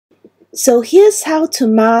So here's how to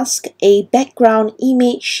mask a background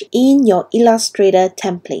image in your Illustrator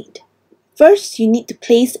template. First, you need to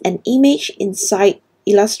place an image inside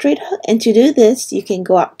Illustrator, and to do this, you can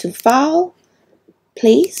go up to File,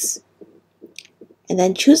 Place, and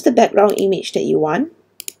then choose the background image that you want.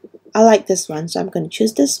 I like this one, so I'm going to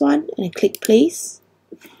choose this one and click Place.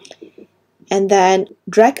 And then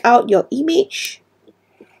drag out your image.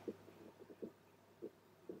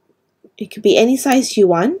 It could be any size you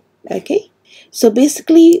want. Okay, so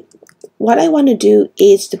basically what I want to do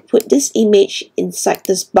is to put this image inside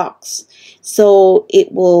this box, so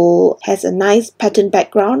it will has a nice pattern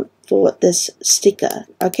background for this sticker.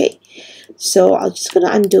 Okay, so I'm just going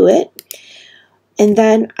to undo it, and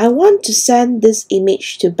then I want to send this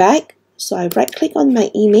image to back, so I right click on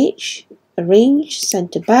my image, arrange,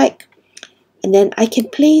 send to back, and then I can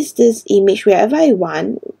place this image wherever I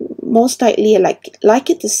want. Most likely I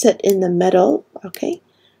like it to sit in the middle. Okay,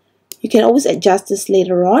 you can always adjust this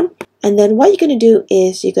later on. And then what you're going to do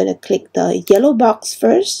is you're going to click the yellow box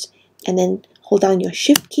first, and then hold down your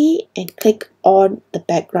shift key and click on the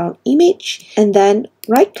background image, and then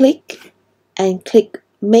right click and click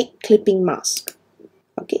make clipping mask.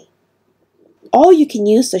 Okay, or you can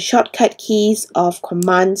use the shortcut keys of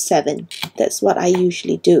Command 7. That's what I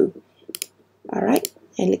usually do. Alright,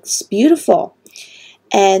 it looks beautiful.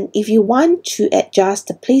 And if you want to adjust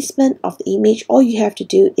the placement of the image, all you have to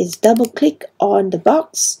do is double click on the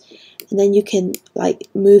box, and then you can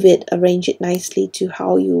move it, arrange it nicely to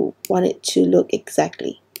how you want it to look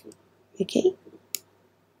exactly. Okay,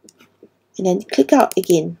 and then click out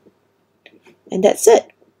again, and that's it.